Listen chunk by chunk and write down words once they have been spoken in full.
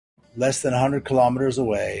less than 100 kilometers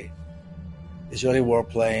away, Israeli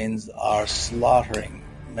warplanes are slaughtering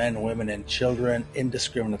men, women, and children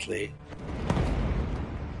indiscriminately.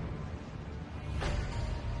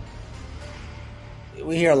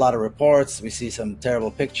 We hear a lot of reports, we see some terrible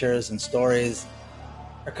pictures and stories.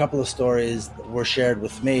 A couple of stories were shared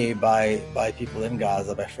with me by people in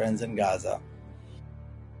Gaza, by friends in Gaza.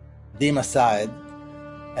 Dima Said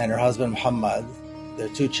and her husband Muhammad, their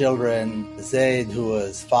two children, Zaid, who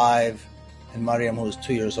was 5, and Mariam, who was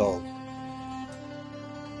 2 years old.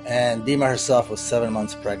 And Dima herself was 7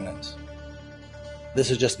 months pregnant. This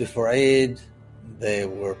was just before Eid. They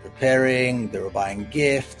were preparing, they were buying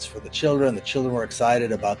gifts for the children. The children were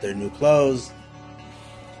excited about their new clothes.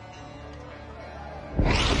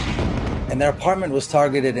 And their apartment was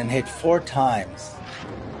targeted and hit 4 times.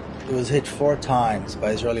 It was hit 4 times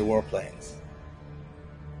by Israeli warplanes.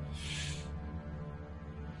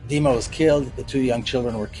 Dima was killed, the 2 young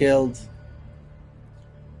children were killed.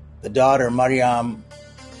 The daughter, Mariam,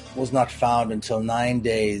 was not found until 9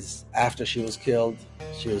 days after she was killed.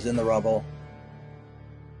 She was in the rubble.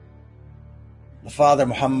 The father,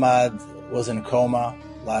 Muhammad, was in a coma.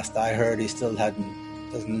 Last I heard, he still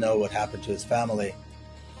doesn't know what happened to his family.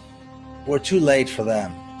 We're too late for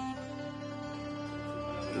them.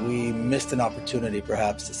 We missed an opportunity,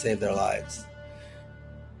 perhaps, to save their lives.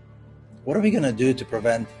 What are we going to do to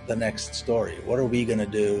prevent the next story? What are we going to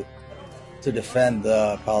do to defend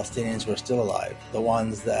the Palestinians who are still alive, the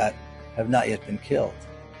ones that have not yet been killed?